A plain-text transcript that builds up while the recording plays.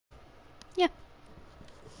yeah.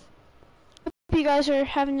 Hope you guys are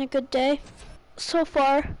having a good day. So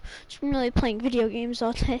far, just been really playing video games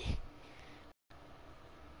all day.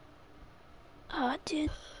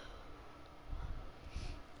 Dude.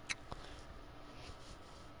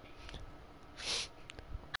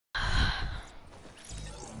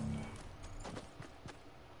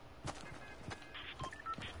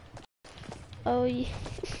 Oh, yeah.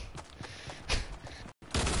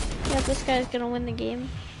 Yeah, this guy's gonna win the game.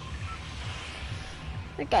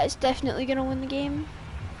 That guy's definitely gonna win the game.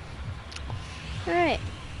 Alright.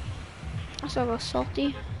 So I'll go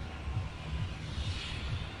salty.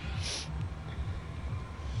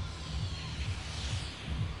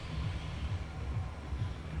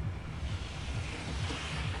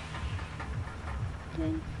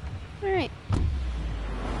 Alright.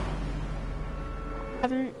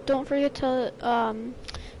 Don't forget to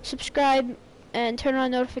subscribe and turn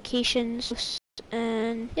on notifications,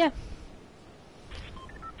 and yeah.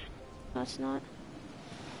 That's not.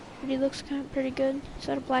 But he looks kind of pretty good. Is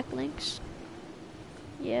that a black lynx?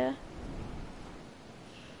 Yeah.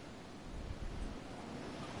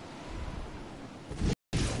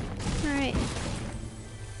 Alright.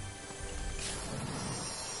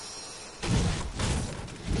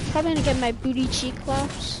 Probably gonna get my booty cheek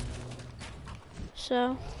claps.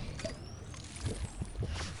 So.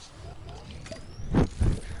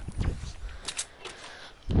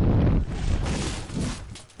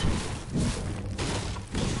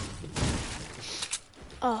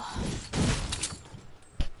 Oh.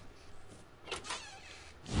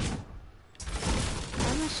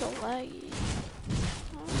 Why am I so laggy?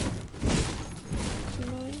 Oh. It's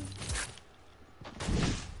annoying.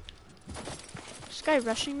 This guy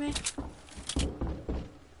rushing me?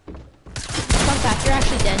 Fun fact, you're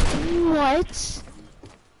actually dead. What?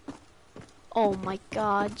 Oh my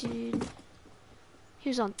god, dude. He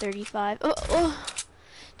was on 35. Oh.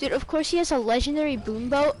 Dude, of course he has a legendary boom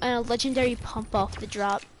boat and a legendary pump off the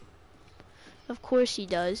drop. Of course he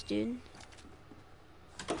does, dude.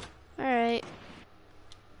 Alright.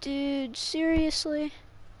 Dude, seriously?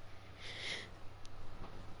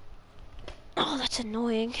 Oh, that's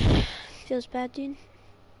annoying. Feels bad, dude.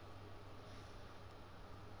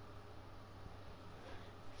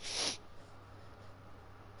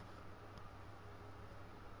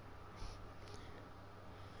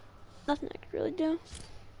 Nothing I could really do.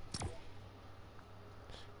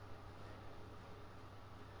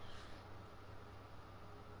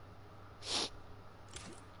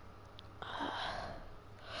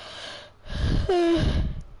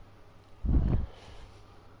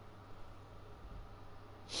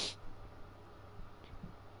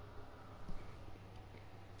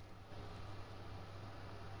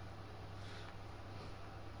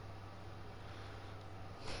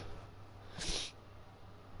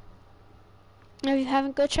 If you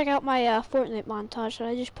haven't, go check out my Fortnite montage that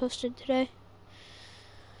I just posted today.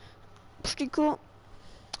 Pretty cool.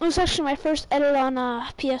 It was actually my first edit on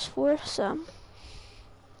PS4, so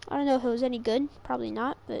I don't know if it was any good. Probably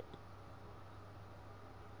not, but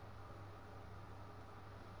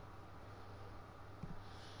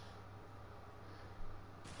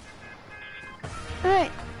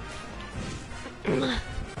alright.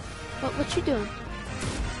 What you doing?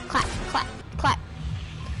 Clap, clap, clap.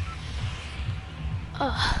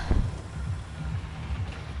 Ugh.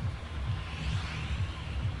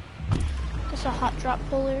 That's a hot drop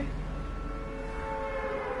puller.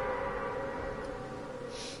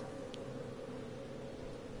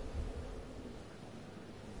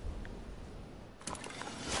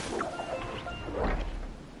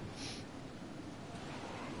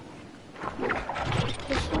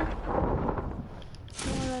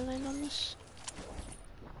 Where I land on this?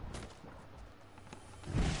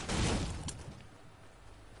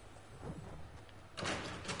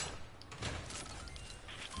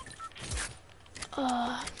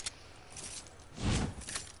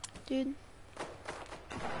 Dude.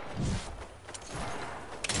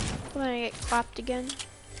 I'm gonna get clapped again.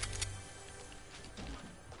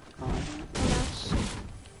 Oh, alas.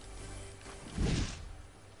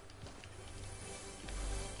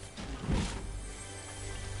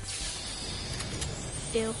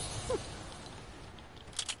 Ew.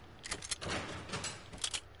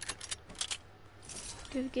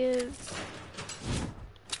 Give.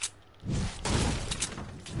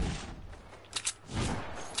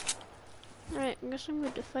 Alright, I guess I'm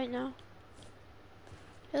good to fight now.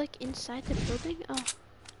 They're like inside the building? Oh.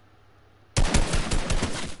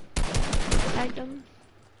 Tagged him.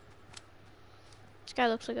 This guy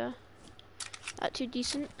looks like not too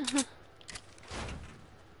decent.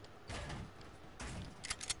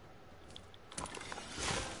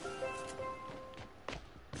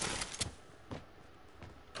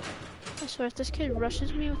 swear, if this kid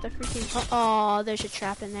rushes me with a freaking... Oh, there's a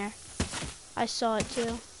trap in there. I saw it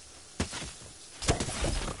too.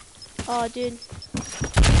 Oh, dude.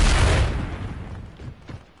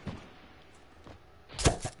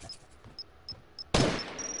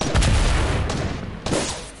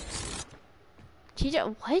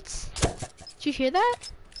 TJ, what? Did you hear that?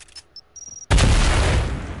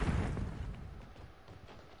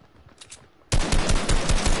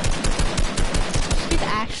 He's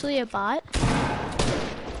actually a bot?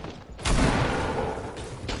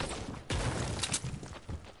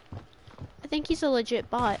 I think he's a legit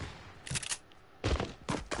bot.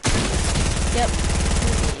 Yep.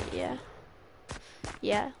 Yeah.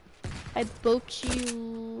 Yeah. I booped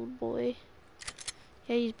you, boy.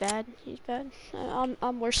 Yeah, he's bad. He's bad.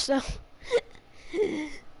 I'm worse though.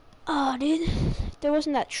 Oh, dude. There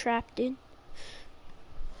wasn't that trap, dude.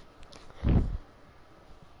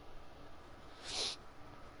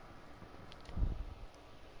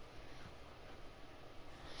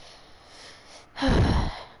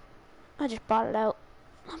 I just bought it out.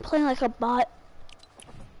 I'm playing like a bot.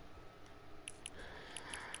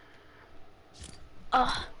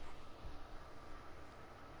 Ugh.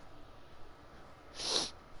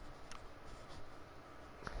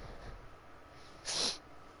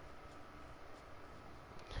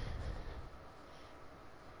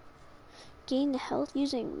 Gain health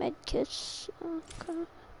using medkits. Okay.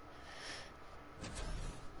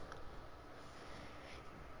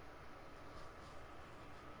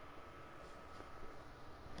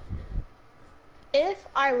 If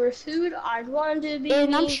I were food, I'd want to be.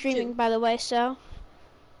 And I'm streaming, too. by the way, so.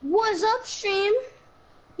 What's up, stream?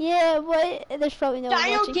 Yeah, what? There's probably no one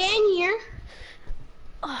Dino watching. Dan here.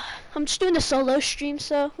 I'm just doing a solo stream,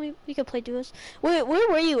 so we could play duos. Where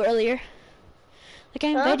were you earlier? Like, I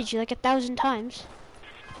invited you like 1,000 times.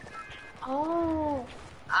 Oh,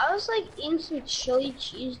 I was like eating some chili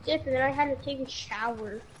cheese dip, and then I had to take a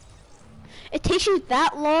shower. It takes you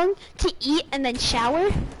that long to eat and then shower?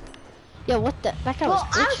 Yo, what the? That guy was Well,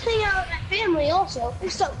 I was glitched. hanging out with my family also,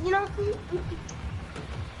 so you know.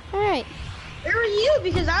 Alright. Where were you?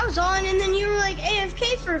 Because I was on, and then you were like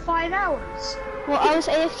AFK for 5 hours. Well, I was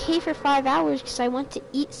AFK for 5 hours because I went to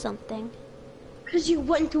eat something. Cause you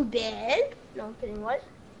went to bed? No, I'm kidding. What?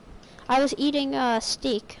 I was eating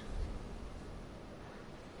steak.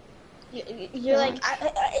 You're like.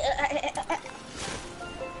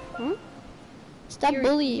 Hmm? Stop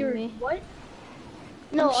bullying me. What?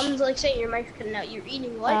 No, I'm like saying your mic's cutting out. You're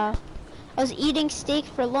eating what? I was eating steak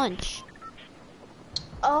for lunch.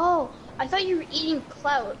 Oh, I thought you were eating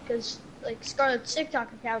clout, because like Scarlett's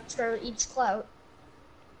TikTok account, Scarlett eats clout.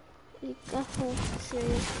 Oh,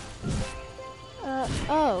 serious.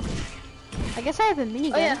 Oh. I guess I have a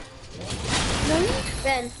minigun. Oh yeah. No?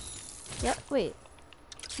 Ben. Yep, wait.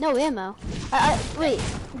 No ammo. Wait,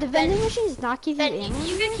 the vending machine does not give you Ben, ammo?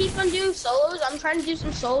 you can keep on doing solos. I'm trying to do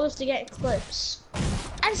some solos to get clips.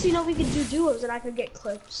 Actually, no, we could do duos and I could get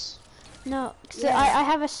clips. No, because Yeah. I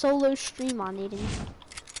have a solo stream on Aiden.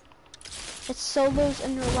 It's solos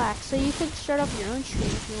and relax, so you could start up your own stream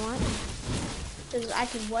if you want. Cause I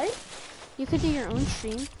could what? You could do your own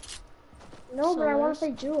stream. No, but I want to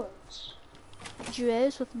Solos. play duos.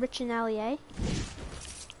 Duos with Rich and Allier.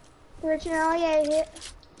 Original, yeah,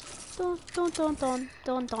 hit. Dun dun dun dun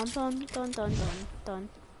dun dun dun dun dun dun dun.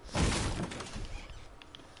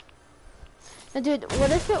 Now, dude,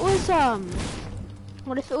 what if it was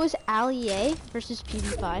Allier versus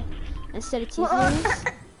PewDiePie instead of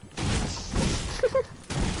TVs?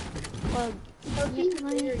 Well, let me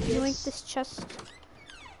yoink this chest.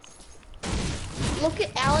 Look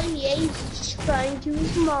at Alan Yates trying to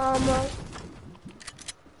his mama.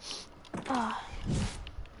 Ah.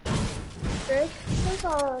 Rick, what's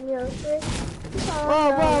on you, Rick? What's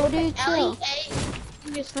on Whoa, you? dude, chill.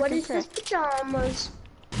 Just what is his pajamas?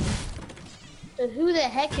 So who the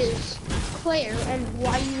heck is Claire and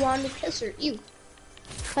why you want to kiss her? You.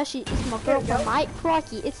 Especially, it's my There you girlfriend, go. Mike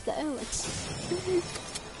Crocky. It's the Owens.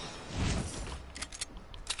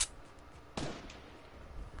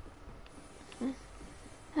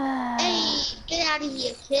 Hey, get out of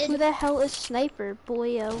here, Who kid. the hell is Sniper,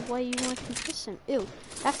 boy? Why you want to kiss him? Ew,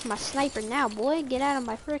 that's my sniper now, boy. Get out of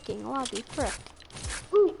my fricking lobby, frick.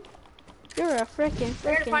 Ooh, You're a fricking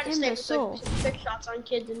we're gonna find a sniper so imbecile. we can trick shots on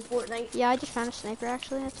kids in Fortnite. Yeah, I just found a sniper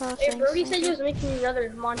actually. That's all I was Hey, saying. Brody said he sniper. was making another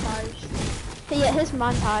montage. Hey, yeah, his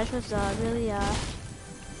montage was really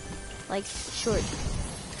like short.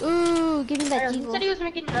 Ooh, give me I that don't know, he diesel. said he was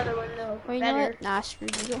making another one though. Or you know Better. what? Nah, screw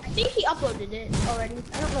diesel. I think he uploaded it already.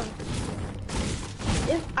 I don't know.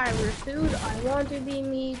 If I were food, I want to be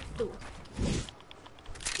me too.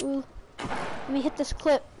 Ooh, let me hit this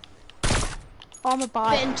clip. Oh, I'm a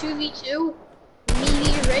bot. Then 2v2.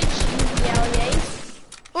 Me, Rich, you,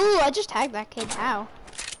 Ooh, I just tagged that kid. How?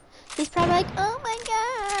 He's probably like, oh my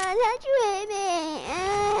god, how'd you hit me?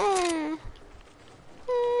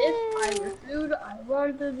 If I were food, I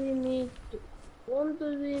want to be me. Want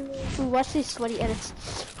to be me. Ooh, watch these sweaty edits.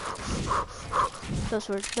 Those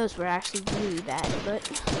were actually really bad, but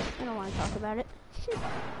I don't want to talk about it.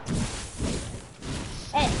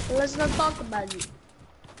 Hey, let's not talk about it.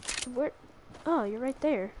 Where? Oh, you're right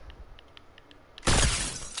there.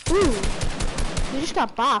 Ooh, you just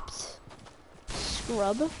got bopped.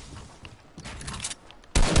 Scrub.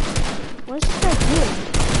 What is this guy doing?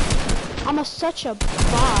 I'm such a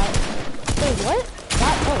bot. Wait, what?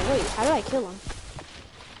 Oh, wait, how did I kill him?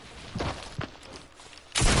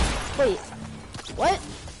 Wait, what?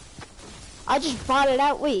 I just botted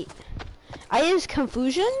out. Wait, I used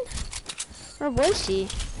confusion? Where was he?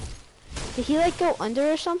 Did he like go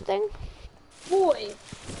under or something? Boy.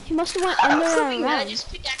 He must have went under and I around.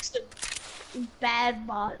 just pickaxed a bad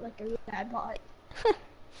bot, like a really bad bot.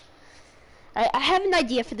 I have an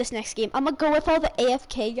idea for this next game. I'm gonna go with all the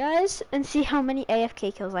AFK guys and see how many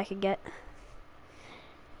AFK kills I can get.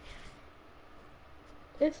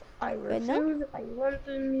 If I were food, I want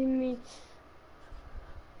to be me.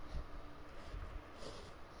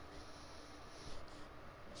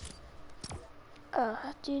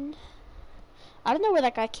 Dude. I don't know where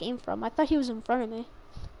that guy came from. I thought he was in front of me.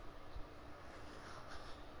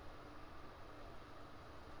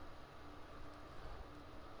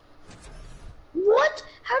 What?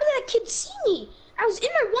 How did that kid see me? I was in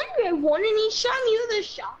my 1v1 and he shot me with a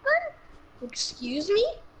shotgun? Excuse me?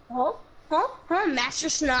 Huh? Master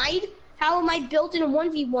Snide? How am I built in a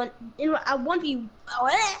 1v1, in a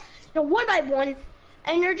 1x1,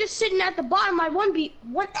 and you're just sitting at the bottom of my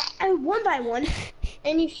 1x1,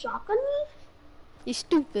 and you shotgun me? You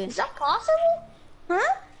stupid. Is that possible?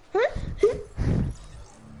 Huh?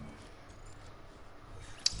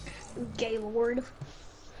 Gaylord.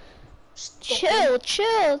 Chill,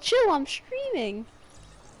 I'm streaming.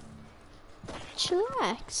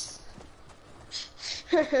 Chillax.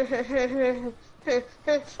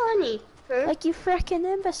 Funny. Huh? Like you frickin'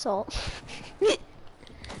 imbecile.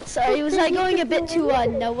 Sorry, was I going a bit too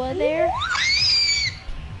Noah there?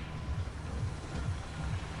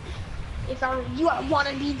 If I were you, I want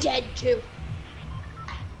to be dead too.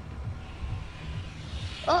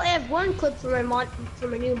 Oh, I have one clip for my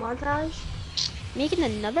new montage. Making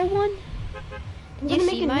another one? I'm Did you gonna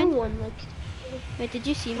see make a mine? new one, like Wait, did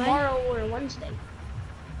you see mine? tomorrow or Wednesday.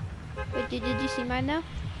 Wait, did you see mine now?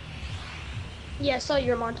 Yeah, I saw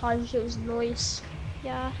your montage. It was nice.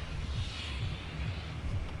 Yeah.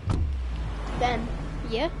 Ben,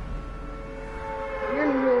 Yeah? your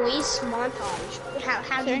noise montage.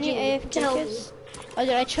 How Is there did you any AFK tell me? kids? Oh,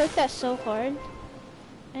 did I choke that so hard?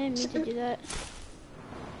 I didn't mean to do that.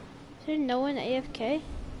 Is there no one AFK?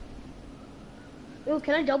 Ooh,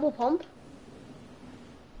 can I double pump?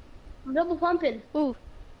 I'm double pumping. Ooh.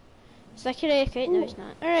 Is that kid AFK? No, he's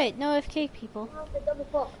not. Alright, no AFK people. Okay, double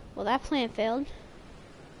pump. Well, that plan failed.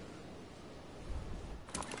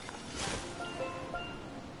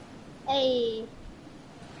 Hey,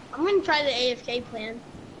 I'm gonna try the AFK plan.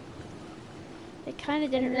 It kind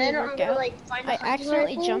of didn't And really then I'm work gonna out. like find a I hunting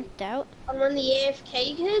accidentally rifle jumped out. on one of the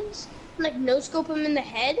AFK kids and like no scope him in the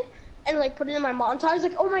head and like put it in my montage.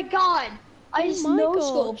 Like, oh my god, I just my no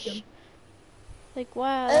scoped gosh. him. Like,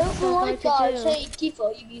 wow, that's so Oh my hard to gosh, do. hey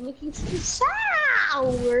Tifa, you be looking for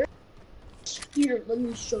sour? Here, let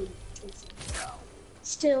me show you.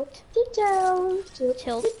 Still down,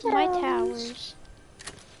 Tilt my towers.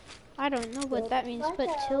 I don't know what that means, but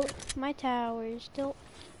tilt my towers. Tilt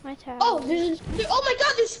my towers. Oh, oh my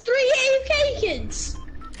god, there's 3 AFK kids.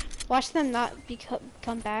 Watch them not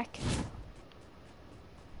come back.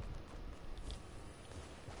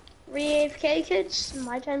 3 AFK kids,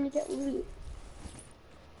 my time to get loot.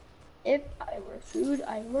 If I were food,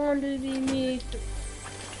 I want to be meat.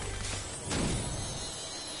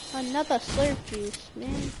 Another slurp juice,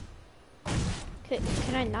 man.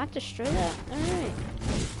 Can I not destroy that? Alright.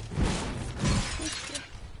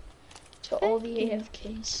 To all the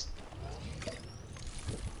AFKs.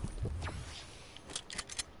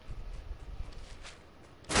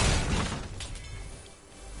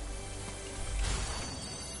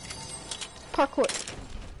 Parkour.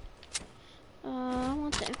 I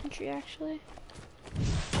want the infantry actually.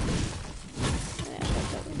 Yeah,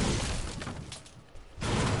 that's over.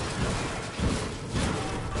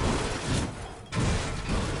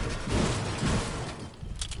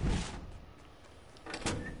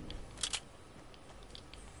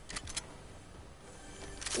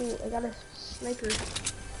 Ooh, I got a sniper.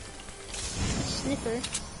 sniffer.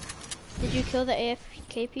 Did you kill the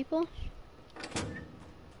AFK people?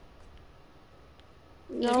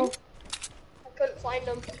 No. I couldn't find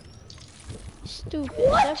them. Stupid.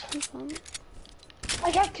 What? Is that fun?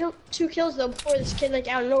 I got 2 kills though before this kid like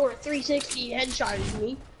out of nowhere 360 headshotted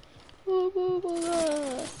me.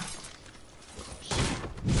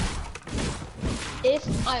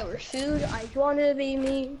 If I were food, I'd want to be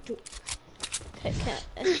me.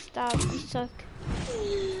 Stop, you suck.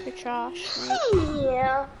 You're trash. Right?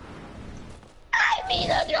 Yeah. I mean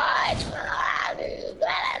the trash. You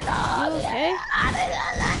okay?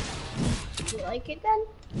 You like it then?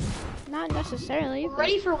 Not necessarily. I'm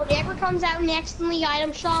ready for whatever comes out next in the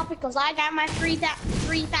item shop because I got my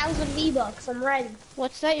 3,000 V-Bucks. I'm ready.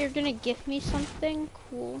 What's that? You're gonna give me something?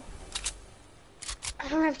 Cool. I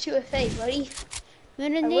don't have 2FA, buddy.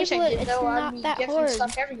 Then I enable wish I it. did, It's though. I'd not be that gifting hard.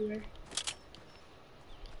 stuff everywhere.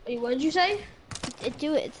 Wait, what did you say?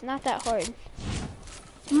 Do it. It's not that hard.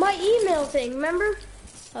 My email thing, remember?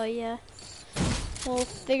 Oh yeah. We'll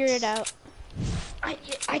figure it out. I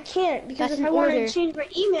can't because That's if an I wanted order. to change my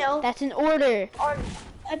email That's an order. on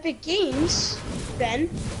Epic Games, Ben,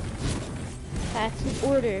 That's an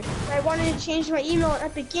order. if I wanted to change my email on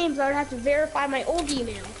Epic Games, I would have to verify my old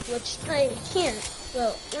email, which I can't.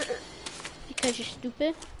 So, Because you're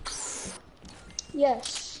stupid?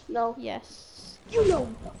 yes, no. Yes. You know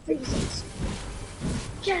the reasons.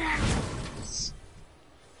 Get out.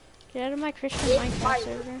 Get out of my Christian If Minecraft I were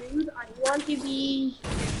server. food, I want to be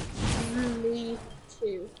me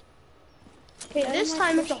too. Okay, Out this of my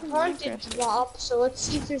time it's a Christian haunted Minecraft. drop, so let's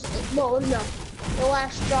see if there's no. The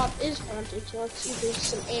last drop is haunted, so let's see if there's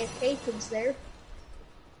some AFK kids there.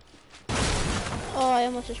 Oh, I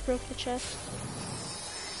almost just broke the chest.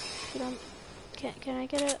 Can I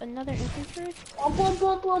get another infantry? Bum, bum,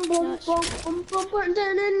 bum, bum, bum, No, it's bum, bum, bum, bum,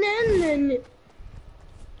 dun, dun, dun, dun.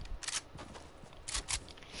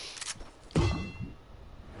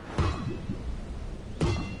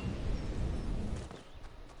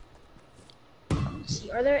 Let's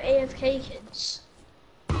see, are there AFK kids?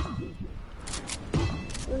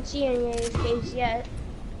 Don't see any AFKs yet.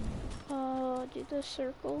 Do the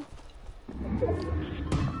circle.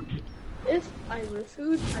 If I were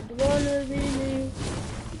food, I'd wanna be me.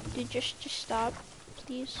 Dude, just stop,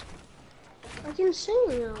 please. I can sing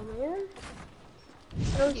now, man.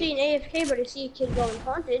 I don't see an AFK, but I see a kid going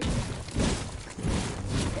haunted.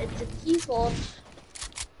 It's a default.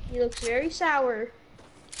 He looks very sour.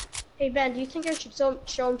 Hey Ben, do you think I should show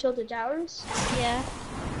him Tilted Towers? Yeah.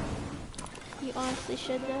 You honestly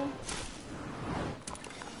should though.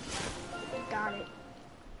 Got it.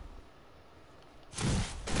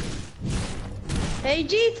 Hey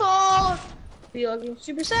default! Be looking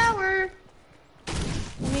super sour.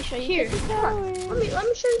 Let me show you. Here, Tilted come on. Towers. Let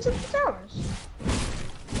me show you Tilted Towers.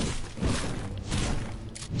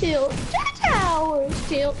 Tilted Towers.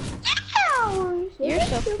 Tilted Towers. You're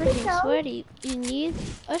so Tilted freaking Towers. sweaty. You need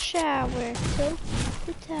a shower.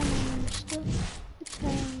 Tilted Towers. Tilted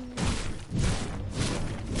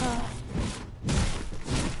Towers.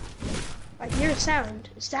 I hear a sound.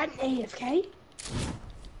 Is that an AFK?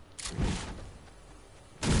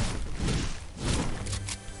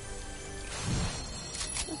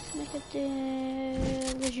 Let's make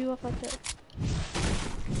it raise you up like that.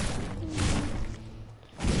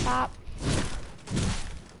 Stop.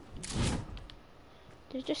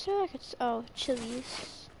 Did it just say like it's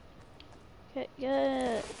chilies? Okay,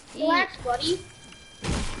 good. Relax, buddy.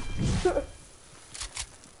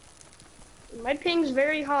 My ping's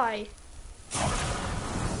very high.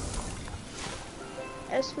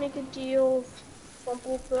 Let's make a deal.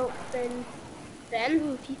 Fumble built then.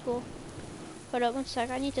 Ooh, people. Hold up one sec,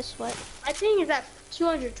 I need to sweat. My ping is at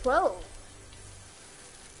 212.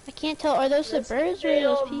 I can't tell, are those the birds or are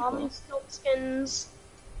those people? Mommy's silk skins.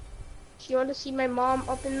 Do you want to see my mom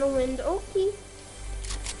up in the window? Okay.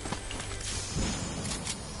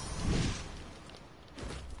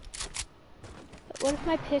 But what if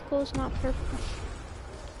my pickle's not purple?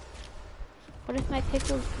 What if my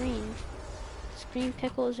pickle's green? Green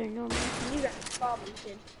pickles are normal. You got a problem,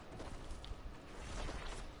 kid.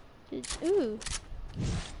 Ooh.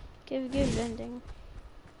 Good vending.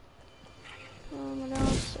 What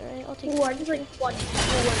else? Alright, I'll take Ooh, I just like one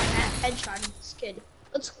headshot of this kid.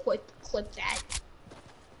 Let's clip that.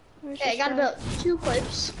 Okay, I got about 2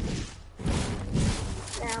 clips.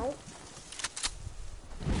 Now.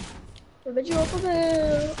 But you up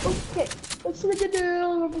there. Okay, let's look at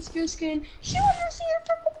the rubber skin. She wanna see her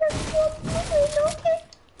purple purple. Okay.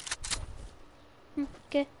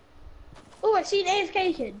 Okay. Oh, I see an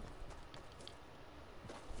AFK kid.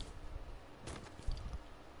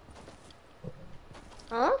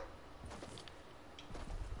 Huh?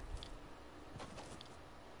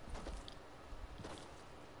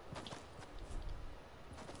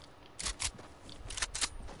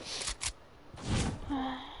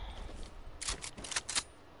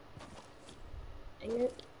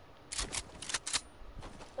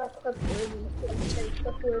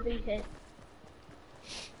 before they hit.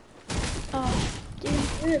 Oh, dude.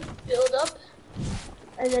 We're gonna build up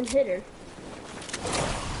and then hit her.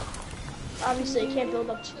 Obviously, I can't build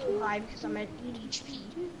up too high because I'm at 8 HP.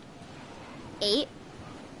 8?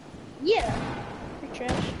 Yeah. You're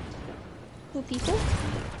trash. Who people?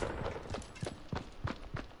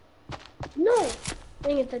 No.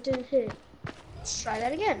 Dang it, that didn't hit. Let's try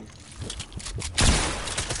that again.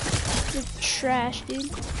 You're trash,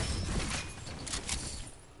 dude.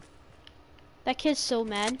 That kid's so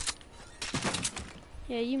mad.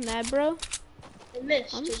 Yeah, you mad, bro? I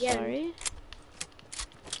missed I'm again. sorry.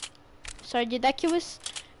 Sorry, dude. That kid was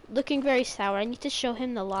looking very sour. I need to show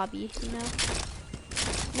him the lobby, you know?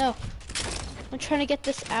 No. I'm trying to get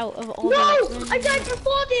this out of all No! the... I died for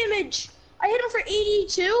fall damage! I hit him for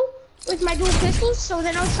 82 with my dual pistols, so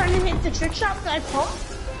then I was trying to hit the trick shot that I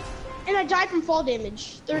pumped, and I died from fall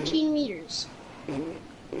damage. 13 meters. Dang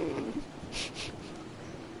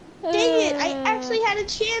it! I actually had a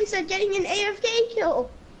chance at getting an AFK kill.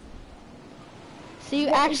 So you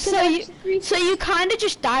Yeah, so you kind of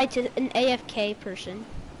just died to an AFK person.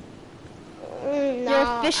 You're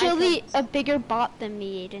Nah, officially a bigger bot than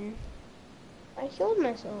me, Aiden. I killed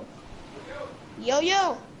myself. Yo.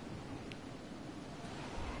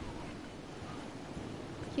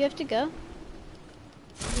 You have to go.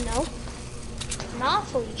 No. Not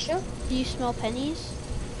Felicia. Do you smell pennies?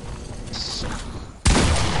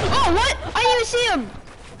 Oh, what? I didn't even see him.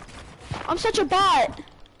 I'm such a bot.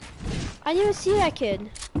 I didn't even see that kid.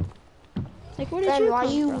 Like, where did Then you why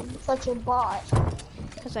come you from? such a bot?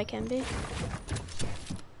 Because I can be.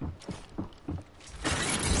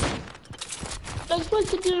 That's what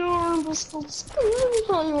to do on the school.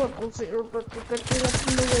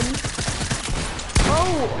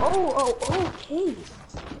 Oh, okay.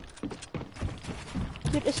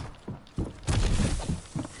 Dude, it's...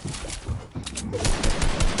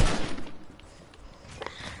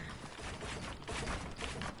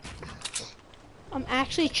 I'm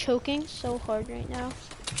actually choking so hard right now.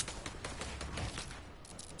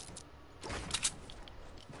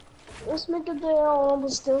 Let's make it there on the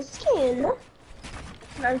still skin.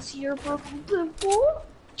 Can I see your purple pimple?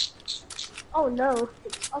 Oh no,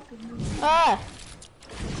 it's up in me. Ah!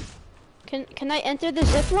 Can I enter the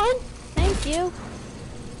zip line? Thank you.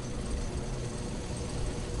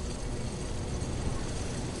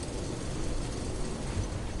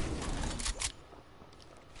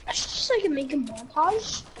 I should just like make a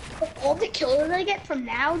montage of all the kills I get from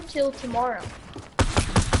now till tomorrow.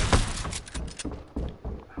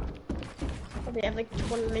 Probably have like a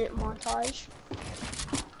 20-minute montage.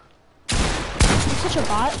 I'm such a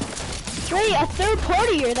bot. Great, a third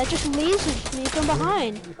partier that just lasers me from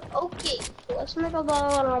behind. Okay, so let's make a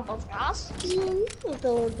little podcast.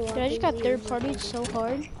 Dude, I just got third partied so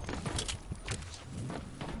hard.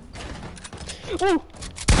 Ooh!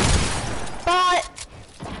 Bot!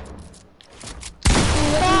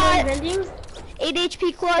 Bot! 8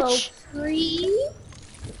 HP clutch. So 3.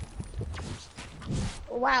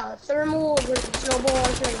 Wow, thermal with snowball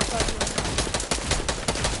launcher and a fucking.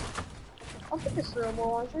 I'll take the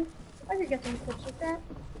snowball launcher. I could get some clips with that.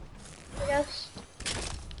 I guess.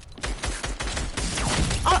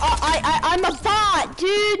 I'm a bot,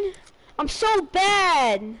 dude! I'm so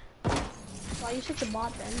bad! Why are you such a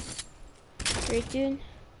bot then? Great, dude.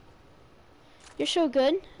 You're so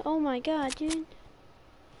good. Oh my god, dude.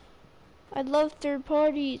 I love third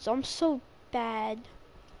parties. I'm so bad.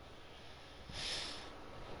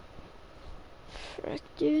 Frick,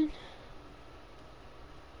 dude.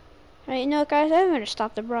 Alright, you know what, guys? I'm gonna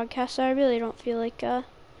stop the broadcast. I really don't feel like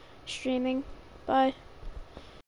streaming. Bye.